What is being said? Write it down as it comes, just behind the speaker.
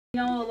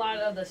You know a lot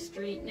of the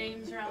street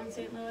names around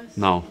St. Louis?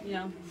 No. You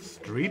know?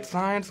 Street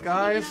signs,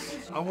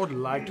 guys? I would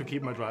like to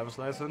keep my driver's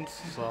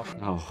license, so...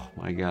 Oh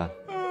my god.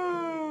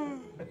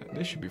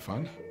 This should be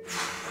fun.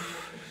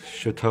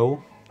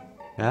 Chateau?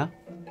 Yeah?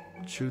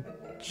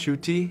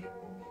 Shooty?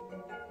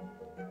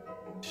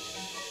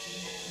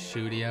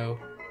 Studio?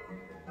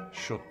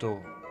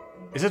 Chateau.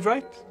 Is it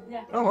right?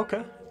 Yeah. Oh,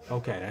 okay.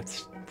 Okay,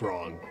 that's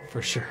wrong,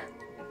 for sure.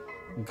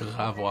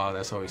 Gravois,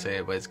 that's how we say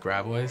it, but it's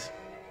Gravois?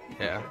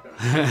 Yeah.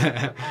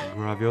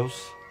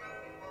 Gravios?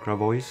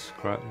 Gravois?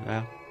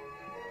 Yeah.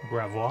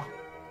 Gravois.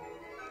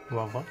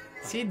 Gravois.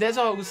 See, that's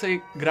how we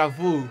say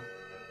Gravou.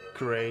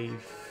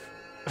 Grave.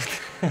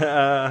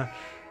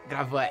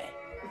 Gravois.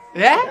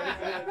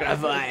 Yeah?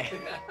 Gravois.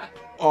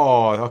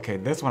 Oh, okay,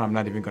 this one I'm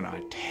not even gonna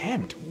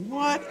attempt.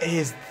 What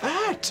is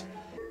that?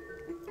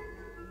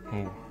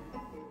 Oh.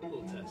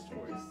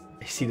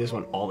 I see this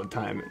one all the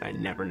time and I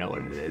never know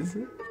what it is.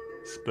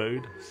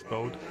 Spode.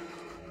 Spode.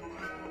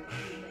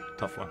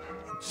 Tough one.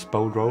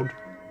 Spode Road?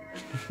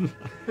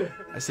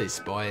 I say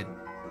Spode.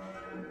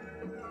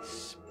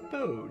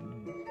 Spode.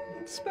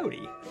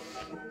 Spody.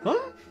 Huh?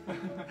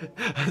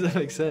 How does that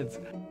make sense?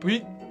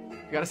 You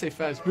gotta say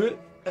fast.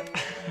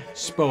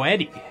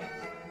 Spoedy.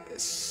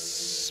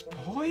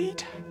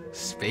 Spoid?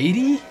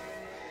 Spady?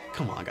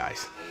 Come on,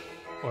 guys.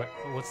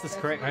 What's this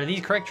correct? Are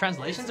these correct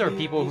translations or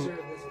people who?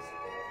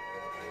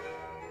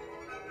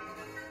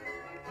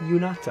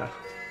 Unata.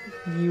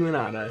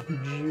 Junata.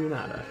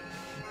 Junata.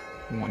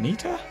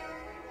 Juanita?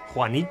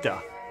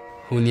 Juanita.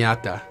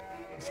 Juniata.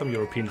 Some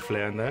European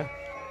flair in there.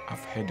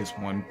 I've heard this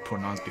one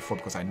pronounced before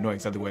because I know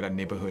exactly where that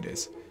neighborhood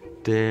is.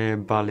 De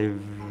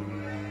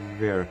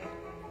Balivier.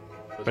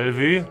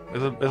 Bellevue?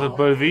 Is it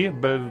Bellevue?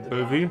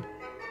 Bellevue?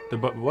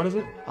 What is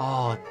it?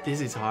 Oh, this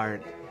is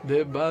hard.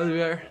 The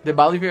Bolivar. The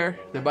Bolivar.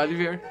 The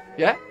Bolivar.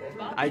 Yeah?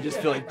 I just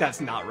feel like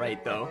that's not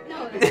right though.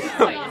 No, it's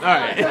right.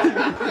 Alright.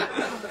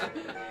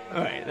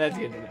 Alright, that's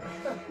good to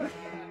know.